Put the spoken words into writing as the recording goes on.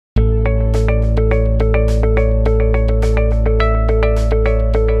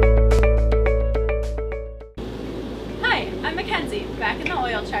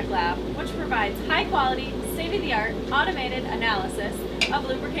high-quality, state-of-the-art automated analysis of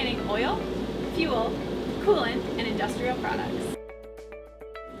lubricating oil, fuel, coolant, and industrial products.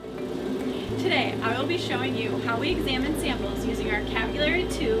 Today, I will be showing you how we examine samples using our capillary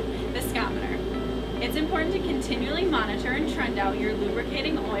tube viscometer. It's important to continually monitor and trend out your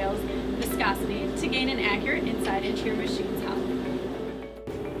lubricating oil's viscosity to gain an accurate insight into your machine's health.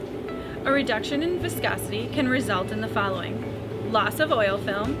 A reduction in viscosity can result in the following: loss of oil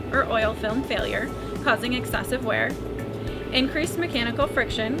film or oil film failure, causing excessive wear; increased mechanical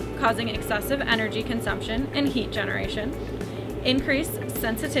friction, causing excessive energy consumption and heat generation; increased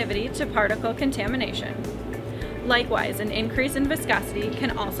sensitivity to particle contamination. Likewise, an increase in viscosity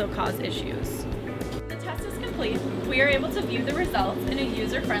can also cause issues. The test is complete. We are able to view the results in a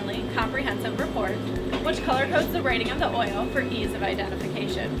user-friendly, comprehensive report, which color-codes the rating of the oil for ease of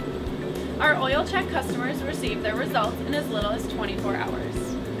identification. Our OilCheck customers receive their results in as little as 24 hours.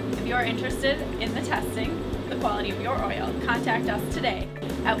 If you are interested in the testing the quality of your oil, contact us today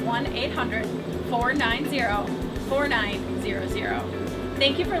at 1-800-490-4900.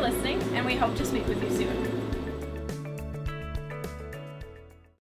 Thank you for listening, and we hope to speak with you soon.